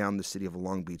shut down the city of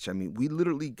Long Beach. I mean, we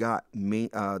literally got one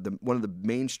of the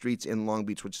main streets in Long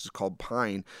Beach, which is called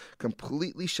Pine,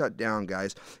 completely shut down,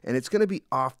 guys. And it's going to be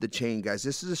off the chain, guys.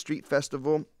 This is a street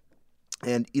festival.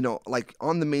 And, like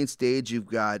on the main stage, you've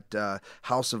got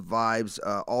House of Vibes,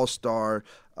 All-Star,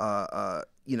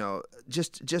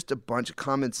 just a bunch of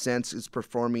Common Sense is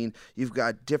performing. You've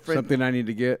got different... Something I need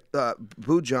to get.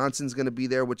 Boo Johnson's going to be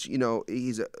there, which,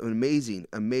 he's an amazing,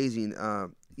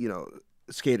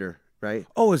 skater, right?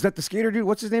 Oh, is that the skater dude?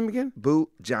 What's his name again? Boo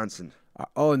Johnson.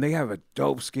 And they have a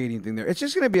dope skating thing there. It's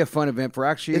just going to be a fun event for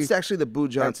actually... It's actually the Boo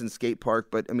Johnson skate park,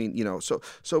 but, I mean,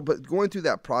 but going through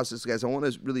that process, guys, I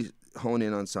want to really hone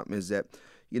in on something is that,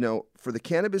 for the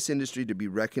cannabis industry to be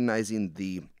recognizing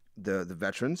the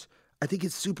veterans, I think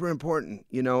it's super important.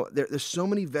 There's so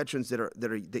many veterans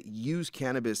that use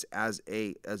cannabis as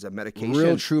a medication,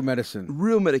 real true medicine,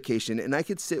 real medication. And I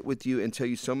could sit with you and tell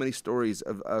you so many stories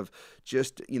of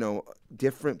just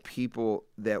different people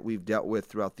that we've dealt with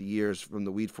throughout the years, from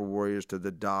the Weed for Warriors to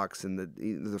the docs and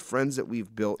the friends that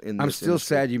we've built in. I'm still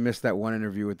sad you missed that one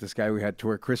interview with this guy we had to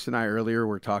where Chris and I earlier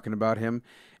were talking about him,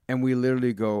 and we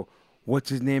literally go, "What's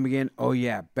his name again? Oh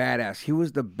yeah, badass. He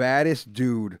was the baddest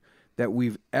dude that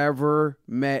we've ever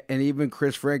met." And even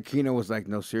Chris Franchino was like,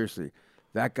 no, seriously,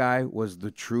 that guy was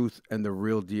the truth and the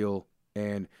real deal.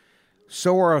 And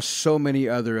so are so many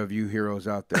other of you heroes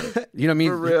out there. You know what I mean?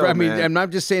 For real, I mean, man. I'm not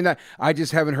just saying that. I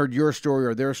just haven't heard your story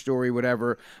or their story,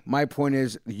 whatever. My point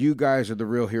is, you guys are the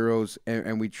real heroes,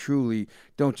 and we truly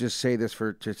don't just say this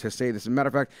to say this. As a matter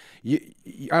of fact,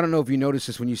 I don't know if you notice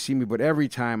this when you see me, but every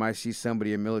time I see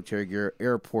somebody in military gear,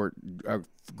 airport,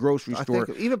 grocery store,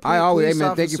 I always, hey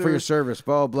man, thank you for your service,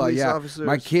 blah, blah, yeah.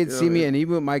 My kids see me, and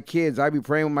even with my kids, I be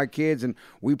praying with my kids, and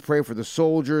we pray for the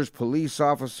soldiers, police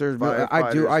officers.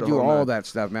 I do all that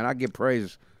stuff, man. I give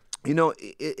praise.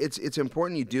 It's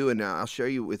important you do, and I'll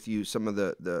share with you some of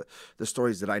the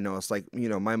stories that I know. It's like,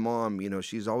 my mom,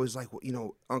 she's always like,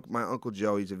 my Uncle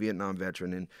Joe, he's a Vietnam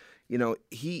veteran, and,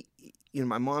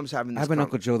 my mom's having this... I have an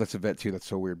Uncle Joe that's a vet, too. That's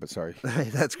so weird, but sorry.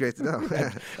 That's great to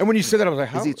know. And when you said that, I was like,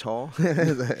 how? Is he tall?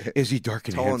 Is he dark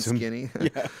and handsome? Tall and skinny?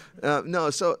 Yeah. No,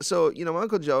 so my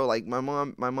Uncle Joe, like my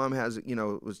mom has,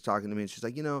 was talking to me, and she's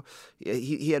like,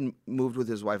 he had moved with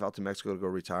his wife out to Mexico to go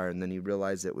retire, and then he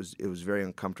realized it was very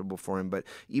uncomfortable for him. But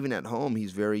even at home,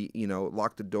 he's very,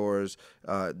 locked the doors,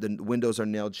 the windows are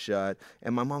nailed shut.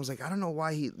 And my mom's like, I don't know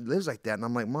why he lives like that. And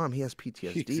I'm like, Mom, he has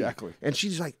PTSD. Exactly. And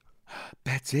she's like,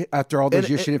 that's it? After all those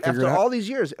years, she didn't figure it out? After all these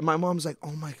years, my mom's like,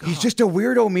 oh, my God. He's just a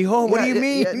weirdo, mijo. What do you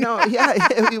mean?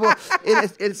 Well,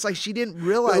 it's like she didn't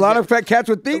realize. A lot of fat cats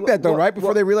would think that, though, right?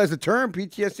 Before they realize the term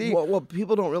PTSD. Well,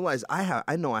 people don't realize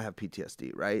I know I have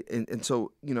PTSD, right? And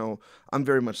so, I'm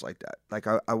very much like that. Like,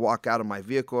 I walk out of my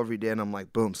vehicle every day, and I'm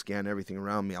like, boom, scan everything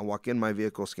around me. I walk in my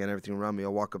vehicle, scan everything around me. I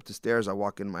walk up the stairs. I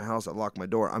walk in my house. I lock my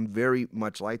door. I'm very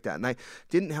much like that. And I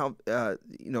didn't have,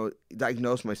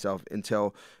 diagnose myself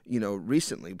until,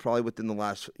 recently, probably within the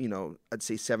last, I'd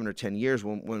say 7 or 10 years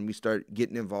when we start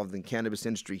getting involved in the cannabis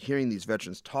industry, hearing these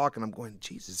veterans talk, and I'm going,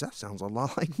 Jesus, that sounds a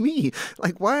lot like me.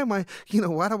 Like, why am I,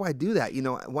 why do I do that?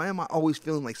 Why am I always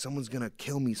feeling like someone's going to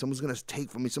kill me? Someone's going to take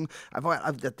from me.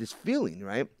 I've got this feeling,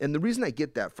 right? And the reason I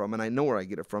get that from, and I know where I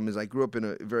get it from, is I grew up in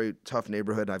a very tough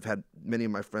neighborhood. I've had many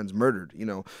of my friends murdered,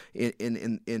 in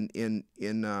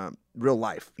real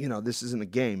life. This isn't a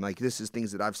game. Like, this is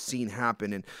things that I've seen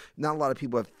happen, and not a lot of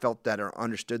people have felt that or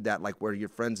understood that, like where your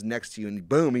friend's next to you and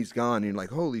boom, he's gone, and you're like,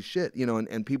 holy shit,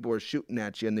 and people are shooting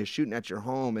at you, and they're shooting at your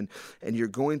home, and you're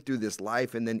going through this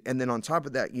life, and then on top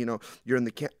of that, you're in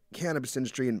the cannabis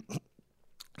industry, and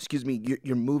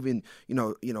you're moving,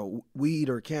 weed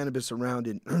or cannabis around,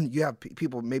 and you have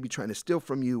people maybe trying to steal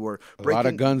from you, or a lot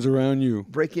of guns around you,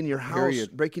 breaking your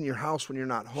house when you're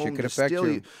not home. Shit could affect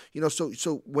you.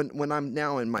 So when I'm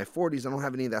now in my 40s, I don't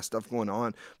have any of that stuff going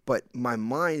on, but my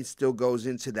mind still goes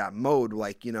into that mode,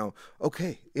 like,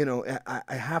 okay,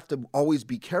 I have to always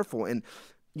be careful. And,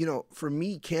 for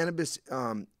me, cannabis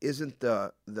isn't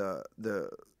the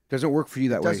doesn't work for you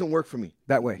that way. It doesn't work for me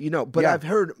that way. But I've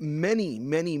heard many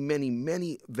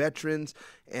veterans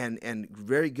and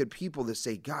very good people that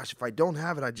say, gosh, if I don't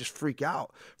have it, I just freak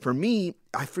out. For me,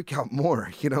 I freak out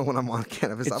more, when I'm on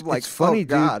cannabis. I'm like, it's funny, oh,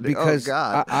 God, dude, because oh,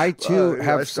 God. I too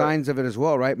have signs of it as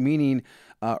well, right? Meaning,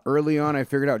 early on, I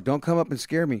figured out, don't come up and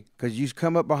scare me, because you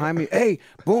come up behind me, hey,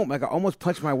 boom, like I almost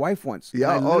punched my wife once.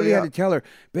 Yeah, and I literally had to tell her,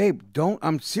 babe,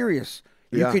 I'm serious.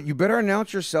 You better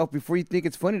announce yourself before you think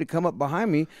it's funny to come up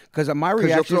behind me, because my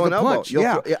reaction is to punch.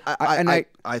 I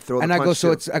throw the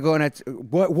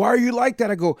punch. Why are you like that?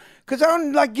 I go, because I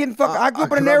don't like getting fucked. I grew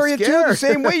up in an area too, the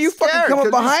same way. You fucking come up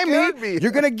behind me,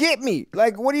 you're going to get me.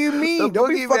 Like, what do you mean? Don't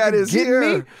be fucking getting me.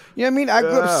 You know what I mean? I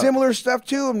grew up similar stuff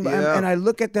too, and I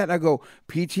look at that and I go,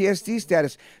 PTSD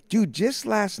status. Dude, just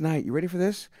last night, you ready for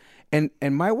this? And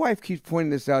my wife keeps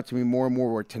pointing this out to me more and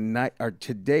more, where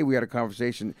today we had a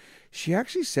conversation. She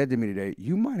actually said to me today,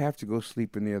 you might have to go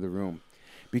sleep in the other room,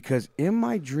 because in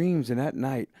my dreams and at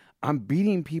night, I'm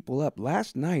beating people up.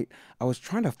 Last night, I was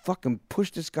trying to fucking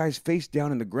push this guy's face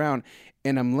down in the ground,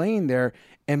 and I'm laying there,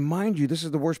 and mind you, this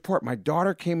is the worst part. My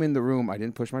daughter came in the room. I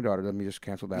didn't push my daughter. Let me just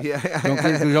cancel that.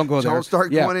 Don't go there. Don't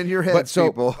start going in your head,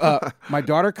 people. My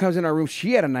daughter comes in our room.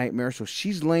 She had a nightmare, so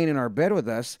she's laying in our bed with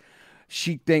us.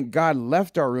 She, thank God,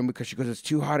 left our room, because she goes, it's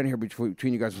too hot in here between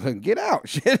you guys. Like, get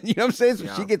out. You know what I'm saying?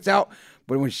 So she gets out.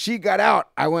 But when she got out,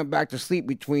 I went back to sleep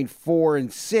between 4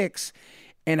 and 6.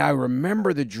 And I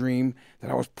remember the dream that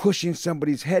I was pushing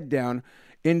somebody's head down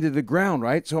into the ground,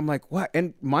 right? So I'm like, what?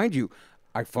 And mind you,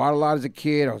 I fought a lot as a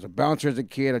kid. I was a bouncer as a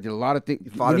kid. I did a lot of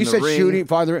things. When you said shooting,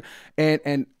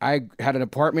 and I had an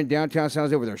apartment downtown San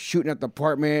Jose where they're shooting at the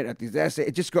apartment, at these essays.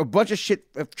 It just a bunch of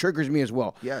shit triggers me as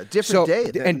well. Yeah, different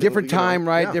day. And different time,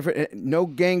 right? Yeah. Different, no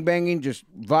gang banging, just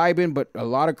vibing, but a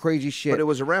lot of crazy shit. But it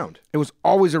was around. It was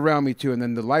always around me too. And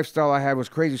then the lifestyle I had was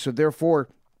crazy. So therefore,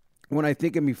 when I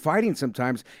think of me fighting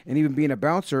sometimes and even being a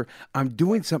bouncer, I'm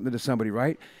doing something to somebody,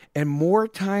 right? And more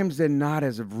times than not,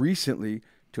 as of recently,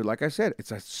 like I said,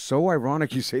 it's so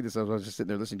ironic you say this. I was just sitting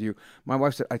there listening to you. My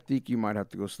wife said, I think you might have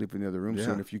to go sleep in the other room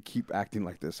soon if you keep acting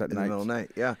like this at night. In the middle of the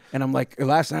night, yeah. And I'm like,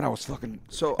 last night I was fucking...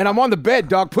 And I'm on the bed,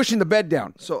 dog, pushing the bed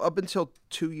down. So up until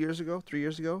 3 years ago,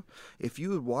 if you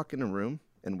would walk in a room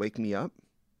and wake me up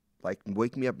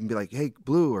and be like, hey,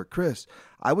 Blue or Chris,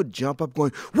 I would jump up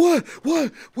going,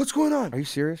 what's going on? Are you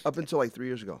serious? Up until 3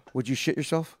 years ago. Would you shit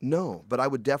yourself? No, but I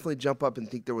would definitely jump up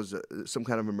and think there was some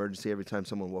kind of emergency every time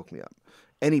someone woke me up.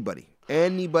 Anybody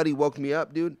woke me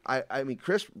up, dude. I mean,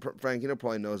 Chris Frankino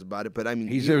probably knows about it, but I mean,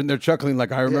 he's in there chuckling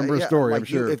like, I remember a story. Like, I'm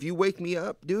sure. If you wake me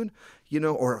up, dude,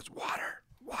 or it's water.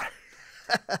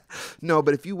 No,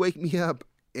 but if you wake me up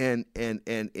and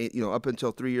up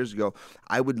until 3 years ago,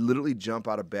 I would literally jump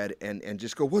out of bed and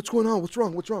just go, what's going on? What's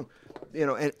wrong?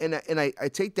 And I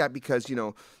take that because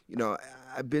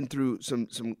I've been through some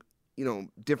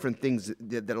different things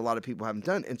that a lot of people haven't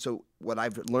done. And so what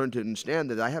I've learned to understand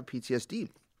that I have PTSD.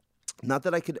 Not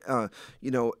that I could,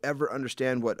 ever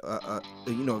understand what, a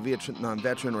Vietnam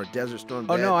veteran or a Desert Storm.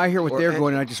 Oh no, I hear what they're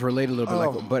going, and I just relate a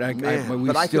little bit. But I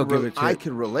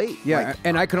could relate. Yeah,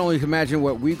 and I can only imagine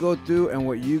what we go through and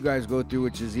what you guys go through,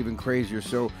 which is even crazier.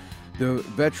 So, the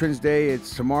Veterans Day,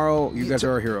 it's tomorrow. You guys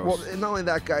are our heroes. Well, and not only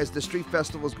that, guys, the street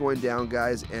festival is going down,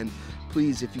 guys, and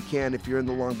please, if you can, if you're in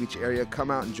the Long Beach area, come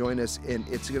out and join us. And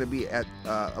it's going to be at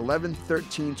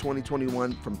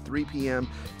 11/13/2021 from 3 p.m.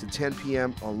 to 10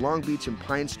 p.m. on Long Beach and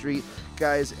Pine Street.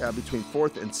 Guys, between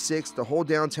 4th and 6th, the whole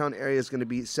downtown area is going to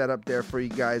be set up there for you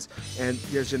guys. And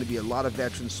there's going to be a lot of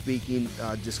veterans speaking,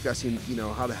 discussing,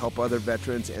 how to help other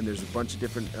veterans. And there's a bunch of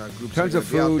different groups. Tons of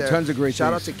food, tons of great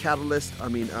Shout things. out to Catalyst. I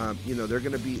mean, they're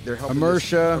going to be, they're helping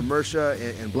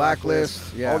Imertia and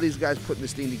Blacklist. Yeah. All these guys putting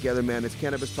this thing together, man. It's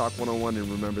Cannabis Talk 101, and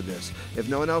remember this. If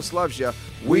no one else loves you,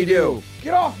 we do.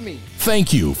 Get off me.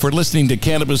 Thank you for listening to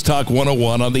Cannabis Talk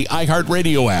 101 on the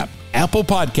iHeartRadio app, Apple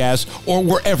Podcasts, or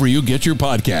wherever you get your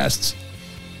podcasts.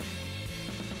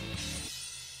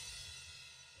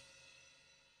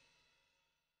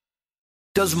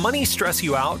 Does money stress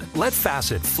you out? Let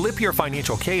Facet flip your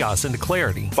financial chaos into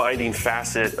clarity. Finding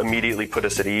Facet immediately put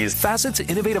us at ease. Facet's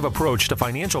innovative approach to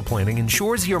financial planning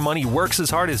ensures your money works as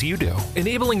hard as you do,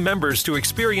 enabling members to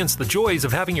experience the joys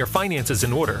of having your finances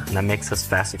in order. And that makes us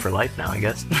Facet for life now, I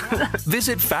guess.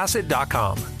 Visit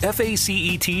Facet.com,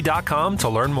 FACET.com to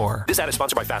learn more. This ad is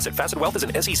sponsored by Facet. Facet Wealth is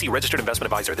an SEC registered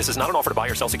investment advisor. This is not an offer to buy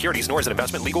or sell securities, nor is it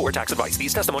investment, legal, or tax advice.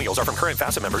 These testimonials are from current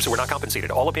Facet members who are not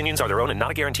compensated. All opinions are their own and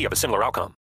not a guarantee of a similar outcome.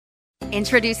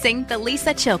 Introducing the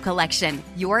Leesa Chill Collection,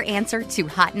 your answer to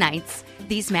hot nights.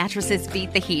 These mattresses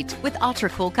beat the heat with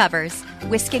ultra-cool covers,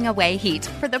 whisking away heat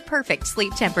for the perfect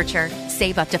sleep temperature.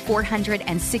 Save up to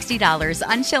 $460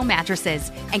 on Chill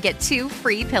mattresses and get 2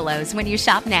 free pillows when you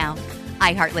shop now.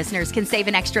 iHeart listeners can save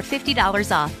an extra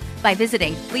 $50 off by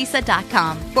visiting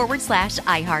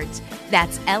leesa.com/iHeart.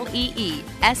 That's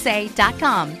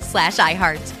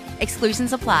LEESA.com/iHeart.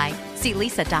 Exclusions apply. See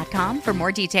leesa.com for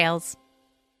more details.